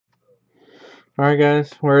Alright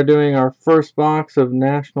guys, we're doing our first box of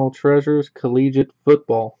National Treasures Collegiate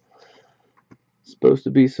Football. Supposed to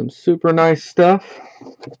be some super nice stuff.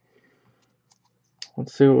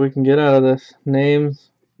 Let's see what we can get out of this. Names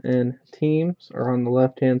and teams are on the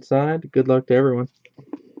left hand side. Good luck to everyone.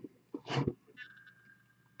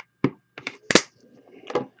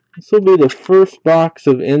 This will be the first box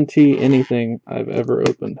of NT anything I've ever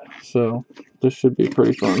opened, so this should be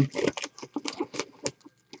pretty fun.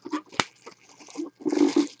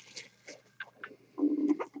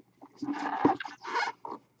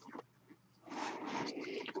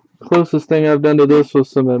 Closest thing I've done to this was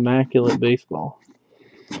some Immaculate Baseball.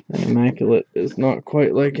 And Immaculate is not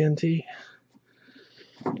quite like NT.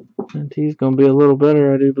 NT's going to be a little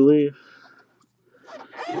better, I do believe.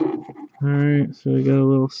 Alright, so we got a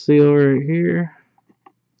little seal right here.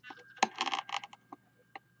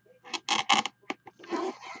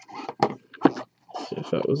 See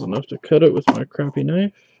if that was enough to cut it with my crappy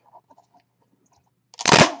knife.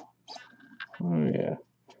 Oh yeah.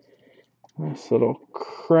 Nice little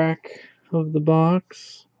crack of the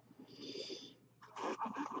box.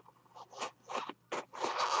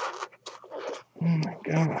 Oh my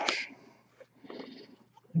gosh.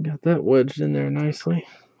 I got that wedged in there nicely.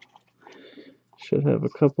 Should have a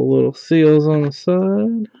couple little seals on the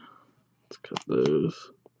side. Let's cut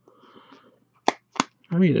those.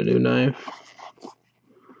 I need a new knife.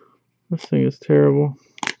 This thing is terrible.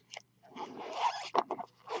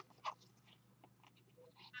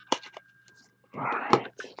 Alright.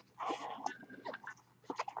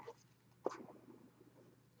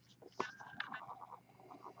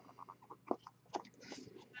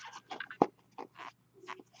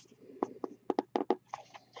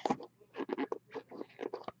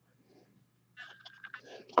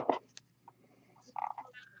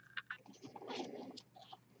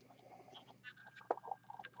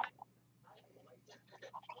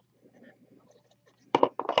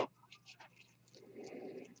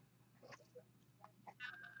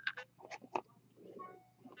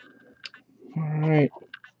 Alright.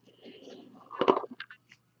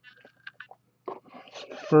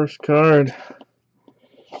 First card.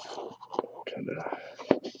 Kinda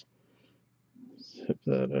zip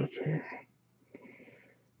that up here.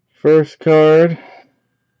 First card.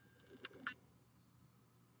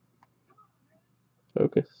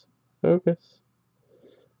 Focus. Focus.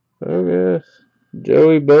 Focus.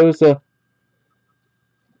 Joey Bosa.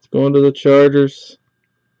 It's going to the Chargers.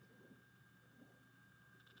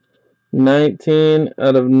 19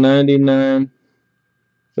 out of 99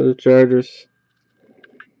 for the Chargers.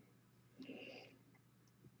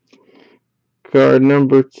 Card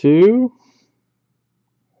number 2.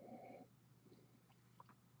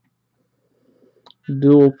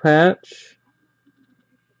 Dual patch.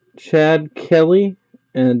 Chad Kelly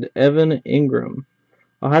and Evan Ingram.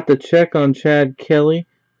 I'll have to check on Chad Kelly.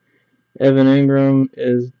 Evan Ingram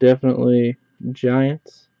is definitely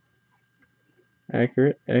Giants.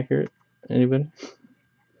 Accurate. Anybody?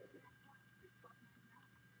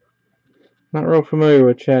 Not real familiar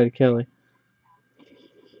with Chad Kelly.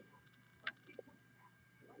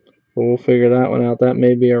 But we'll figure that one out. That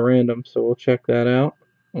may be a random, so we'll check that out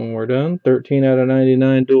when we're done. 13 out of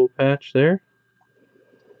 99 dual patch there.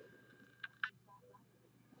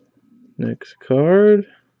 Next card.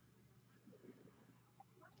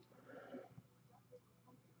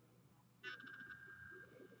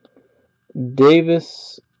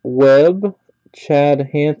 Davis Webb, Chad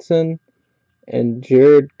Hansen, and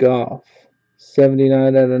Jared Goff.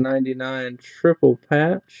 79 out of 99 triple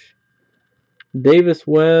patch. Davis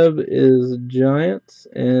Webb is Giants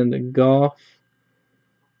and Goff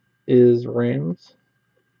is Rams.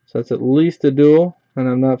 So that's at least a duel, and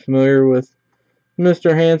I'm not familiar with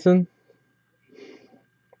Mr. Hansen.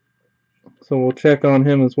 So we'll check on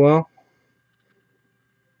him as well.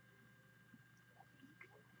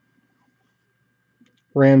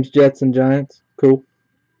 Rams, Jets, and Giants. Cool.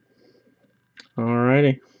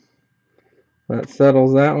 Alrighty. That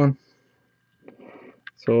settles that one.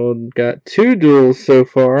 So we've got 2 duels so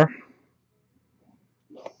far.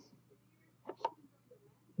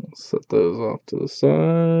 Let's set those off to the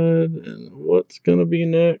side. And what's going to be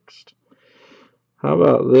next? How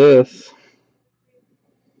about this?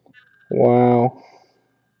 Wow.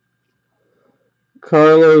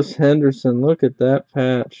 Carlos Henderson. Look at that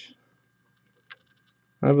patch.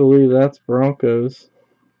 I believe that's Broncos,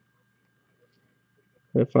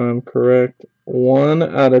 if I'm correct. 1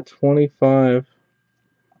 out of 25.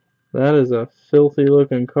 That is a filthy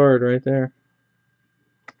looking card right there.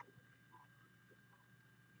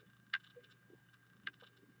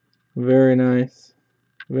 Very nice.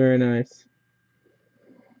 Very nice.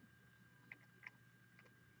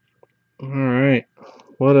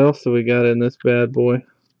 What else do we got in this bad boy?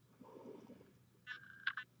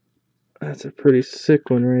 That's a pretty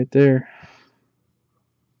sick one right there.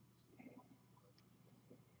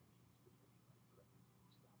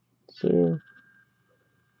 So,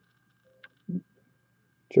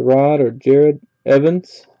 Jared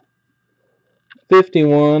Evans,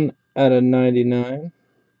 51 out of 99.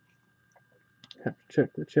 Have to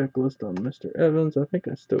check the checklist on Mr. Evans. I think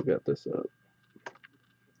I still got this up.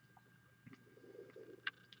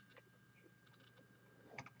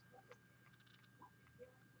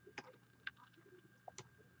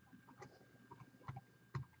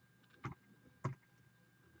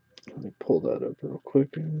 Let me pull that up real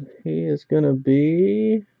quick. He is going to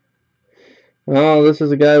be... Oh, this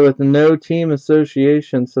is a guy with no team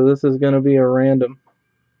association, so this is going to be a random.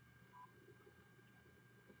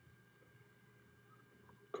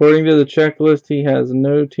 According to the checklist, he has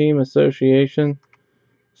no team association,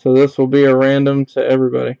 so this will be a random to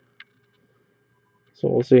everybody. So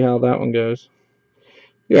we'll see how that one goes.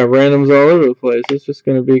 Yeah, randoms all over the place. It's just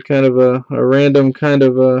going to be kind of a random kind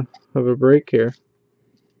of a break here.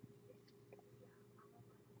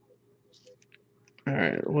 All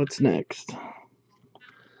right, what's next?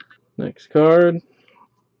 Next card.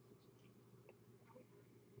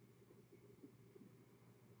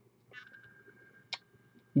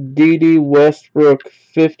 D.D. Westbrook,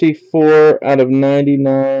 54 out of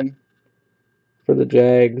 99 for the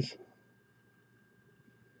Jags.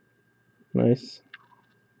 Nice.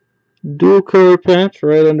 Dual color patch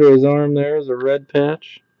right under his arm there is a red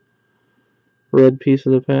patch. Red piece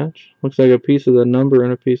of the patch. Looks like a piece of the number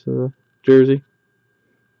and a piece of the jersey.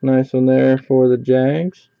 Nice one there for the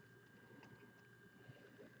Jags.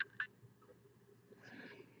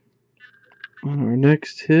 On our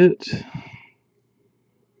next hit.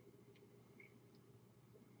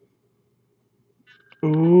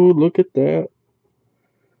 Ooh, look at that.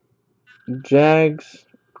 Jags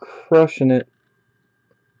crushing it.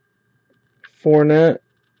 Fournette,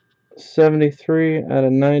 73 out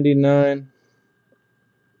of 99.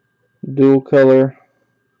 Dual color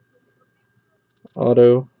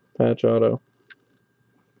auto, patch auto.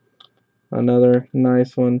 Another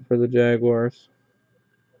nice one for the Jaguars.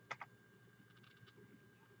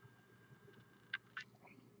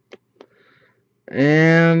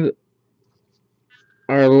 And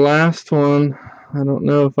our last one, I don't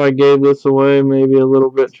know if I gave this away, maybe a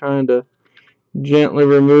little bit, trying to gently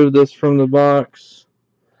remove this from the box.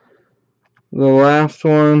 The last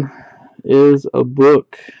one is a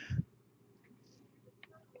book.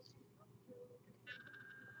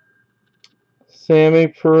 Sammy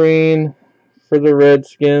Perrine for the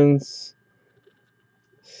Redskins,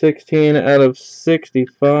 16 out of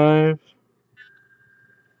 65.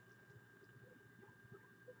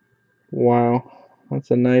 Wow,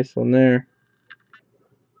 that's a nice one there.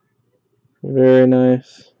 Very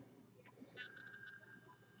nice.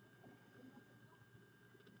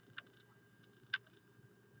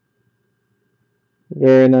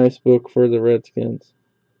 Very nice book for the Redskins.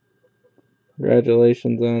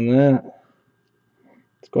 Congratulations on that.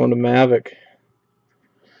 It's going to Mavic.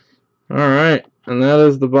 Alright, and that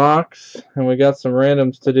is the box. And we got some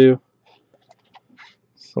randoms to do.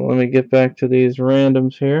 So let me get back to these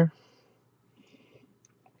randoms here.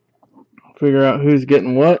 Figure out who's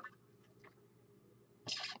getting what.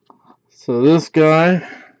 So this guy,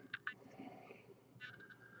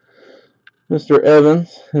 Mr.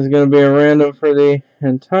 Evans, is going to be a random for the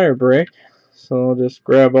entire break. So I'll just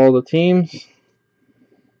grab all the teams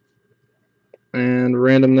and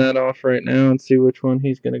random that off right now and see which one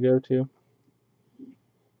he's going to go to.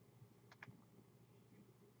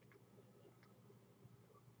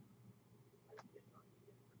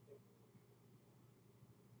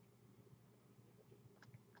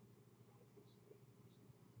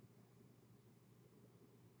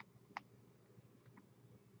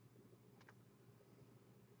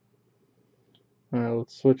 Alright,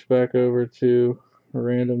 let's switch back over to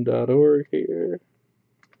random.org here.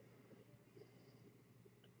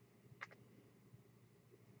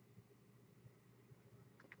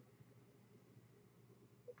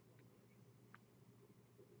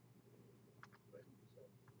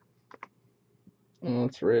 And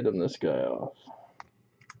let's random this guy off.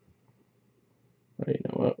 You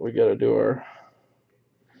know what? We gotta do our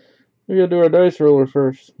dice roller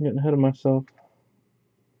first. I'm getting ahead of myself.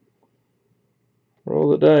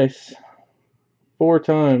 Roll the dice 4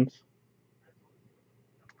 times.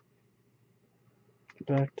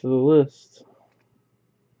 Back to the list.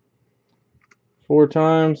 4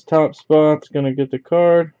 times. Top spot's gonna get the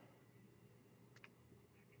card.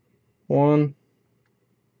 1,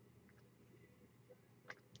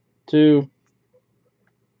 2,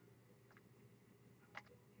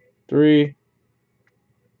 3,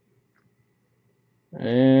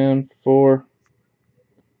 and 4.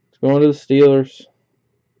 It's going to the Steelers.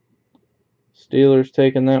 Steelers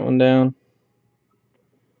taking that one down.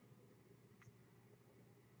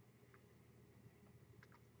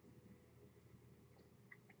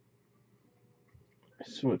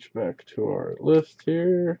 Switch back to our list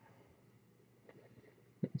here.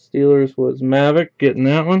 Steelers was Mavic getting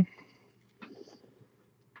that one.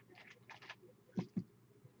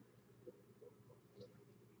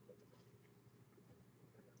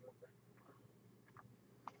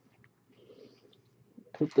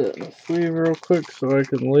 Put that in the sleeve real quick so I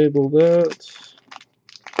can label that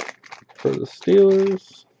for the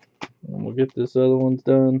Steelers. And we'll get this other one's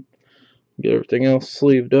done. Get everything else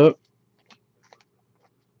sleeved up.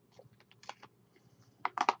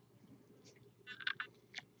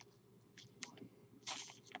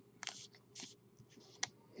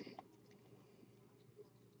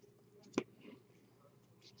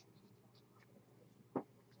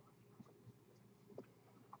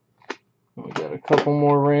 We got a couple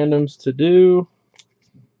more randoms to do.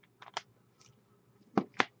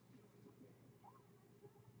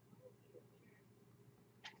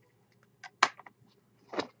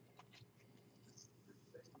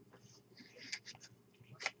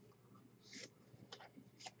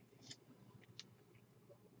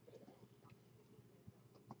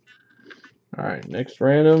 Alright, next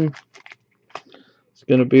random. It's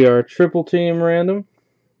going to be our triple team random.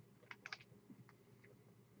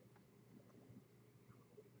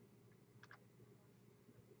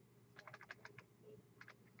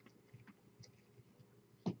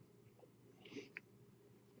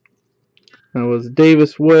 That was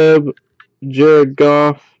Davis Webb, Jared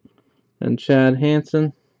Goff, and Chad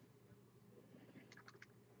Hansen.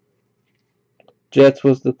 Jets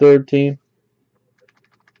was the third team.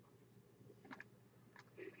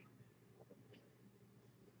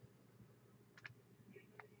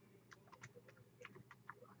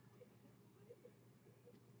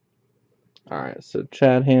 Alright, so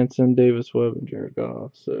Chad Hansen, Davis Webb, and Jared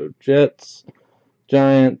Goff. So Jets,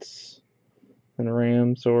 Giants, and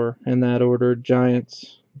Rams, or in that order,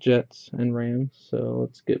 Giants, Jets, and Rams. So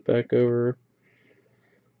let's get back over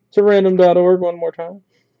to random.org one more time.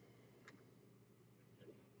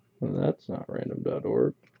 Well, that's not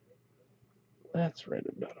random.org. That's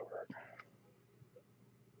random.org.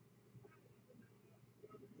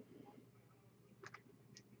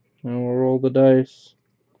 And we'll roll the dice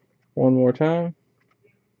one more time.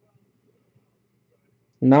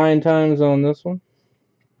 9 times on this one.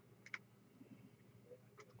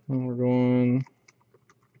 And we're going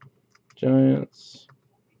Giants,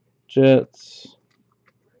 Jets,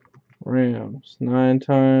 Rams. 9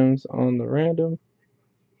 times on the random.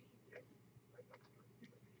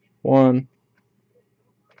 1,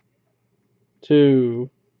 2,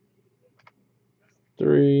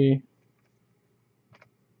 3,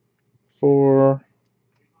 4,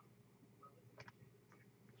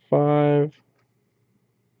 5,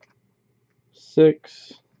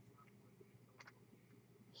 6,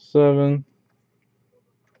 7,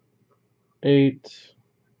 8.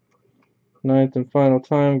 9th and final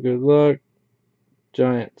time. Good luck.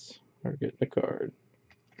 Giants are getting a card.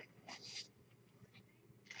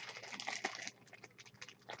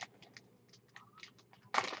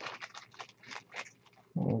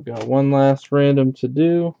 We've got one last random to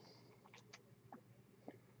do.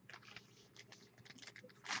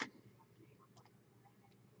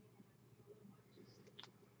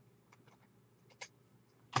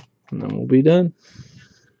 And then we'll be done.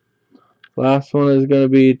 Last one is going to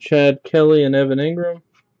be Chad Kelly and Evan Ingram.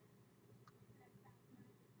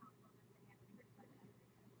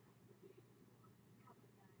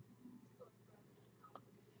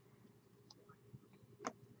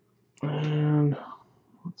 And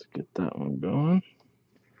let's get that one going.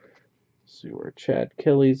 See where Chad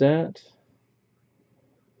Kelly's at.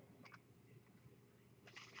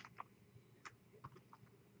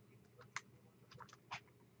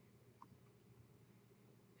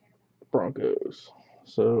 Broncos.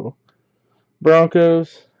 So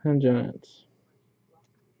Broncos and Giants.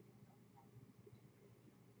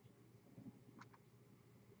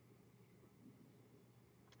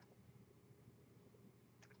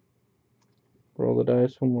 Roll the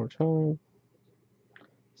dice one more time.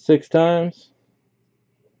 6 times.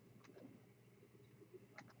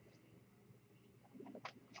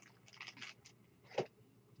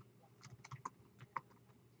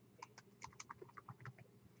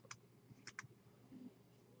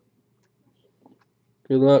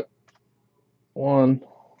 Good luck. 1,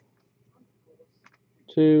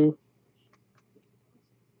 2,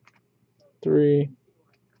 3,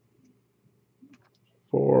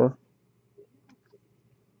 4,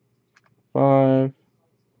 5,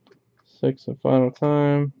 6, and final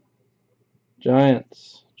time.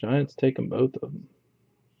 Giants. Giants taking both of them.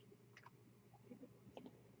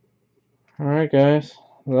 Alright, guys.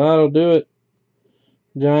 That'll do it.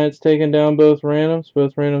 Giants taking down both randoms.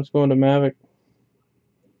 Both randoms going to Mavic.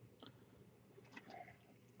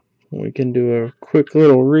 We can do a quick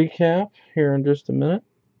little recap here in just a minute.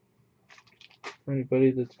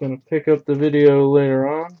 Anybody that's going to pick up the video later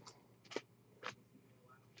on.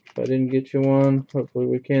 If I didn't get you one, hopefully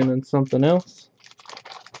we can in something else.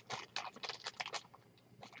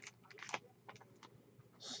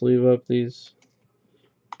 Sleeve up these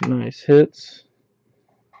nice hits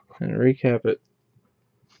and recap it.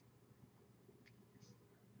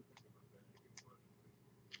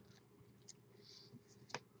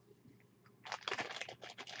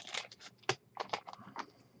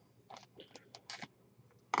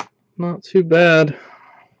 Not too bad.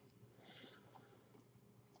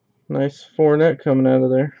 Nice Fournette coming out of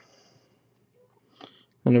there.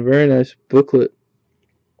 And a very nice booklet.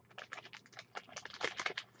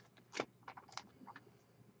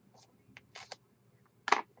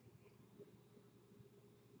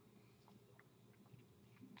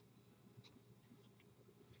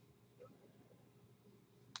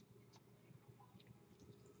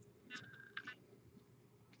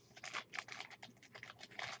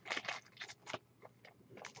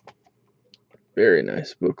 Very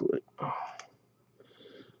nice booklet.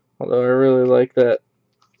 Although I really like that.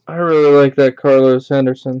 I really like that Carlos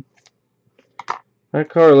Henderson. That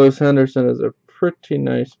Carlos Henderson is a pretty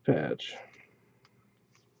nice patch.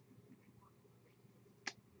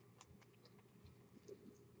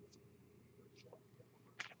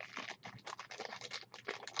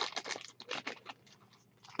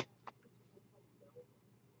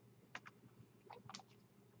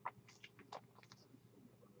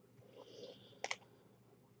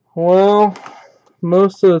 Well,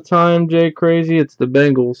 most of the time, Jay Crazy, it's the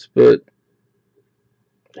Bengals, but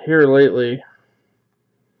here lately,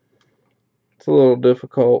 it's a little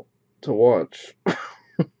difficult to watch.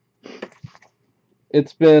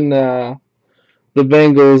 It's been, the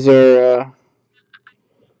Bengals are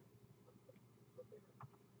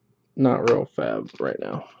not real fab right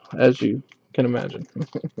now, as you can imagine.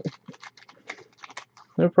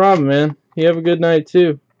 No problem, man. You have a good night,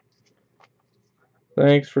 too.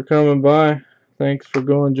 Thanks for coming by. Thanks for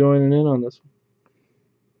joining in on this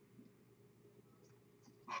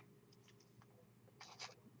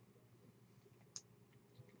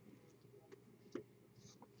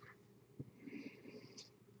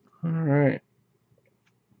one. All right.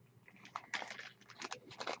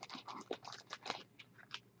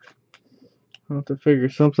 I'll have to figure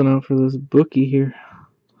something out for this bookie here.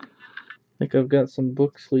 I think I've got some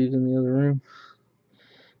book sleeves in the other room.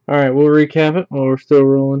 Alright, we'll recap it while we're still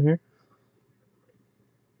rolling here.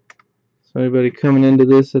 So anybody coming into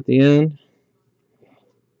this at the end?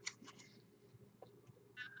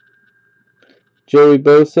 Joey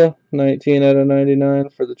Bosa, 19 out of 99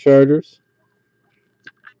 for the Chargers.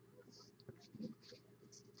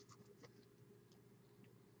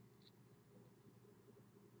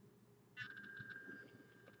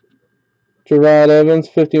 Gerard Evans,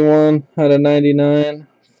 51 out of 99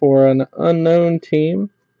 for an unknown team.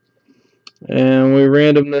 And we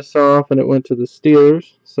random this off, and it went to the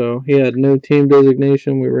Steelers. So he had no team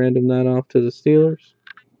designation. We random that off to the Steelers.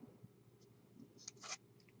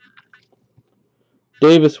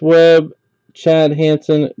 Davis Webb, Chad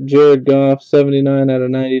Hansen, Jared Goff, 79 out of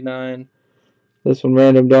 99. This one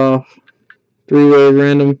randomed off. Three-way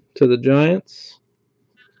random to the Giants.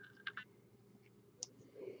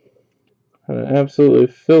 An absolutely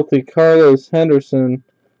filthy Carlos Henderson,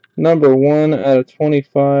 number 1 out of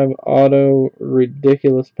 25 auto,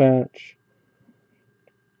 ridiculous patch.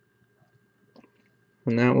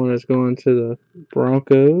 And that one is going to the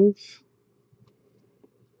Broncos.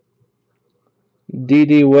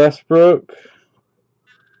 D.D. Westbrook,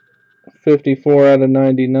 54 out of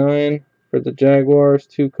 99 for the Jaguars,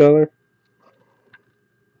 2-color.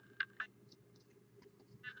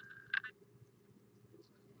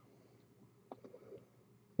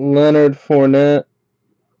 Leonard Fournette.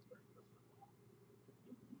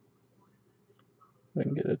 I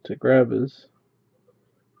can get it to grab his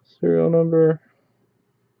serial number.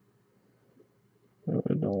 Oh,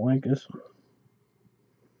 I don't like this one.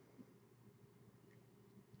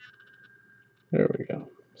 There we go.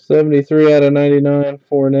 73 out of 99,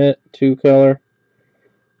 Fournette, 2-color.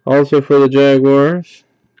 Also for the Jaguars.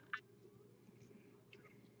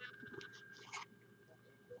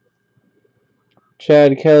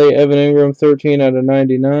 Chad Kelly, Evan Ingram, 13 out of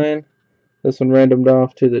 99 This one randomed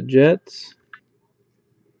off to the Jets.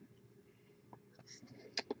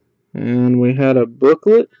 And we had a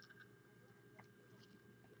booklet.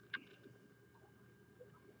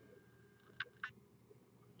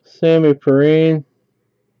 Sammy Perrine.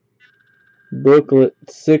 Booklet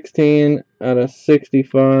 16 out of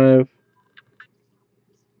 65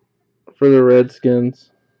 for the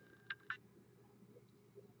Redskins.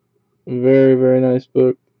 Very, very nice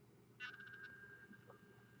book.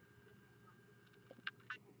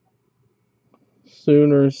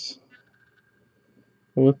 Sooners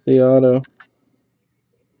with the auto.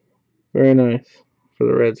 Very nice for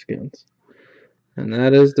the Redskins. And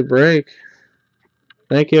that is the break.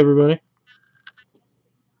 Thank you, everybody.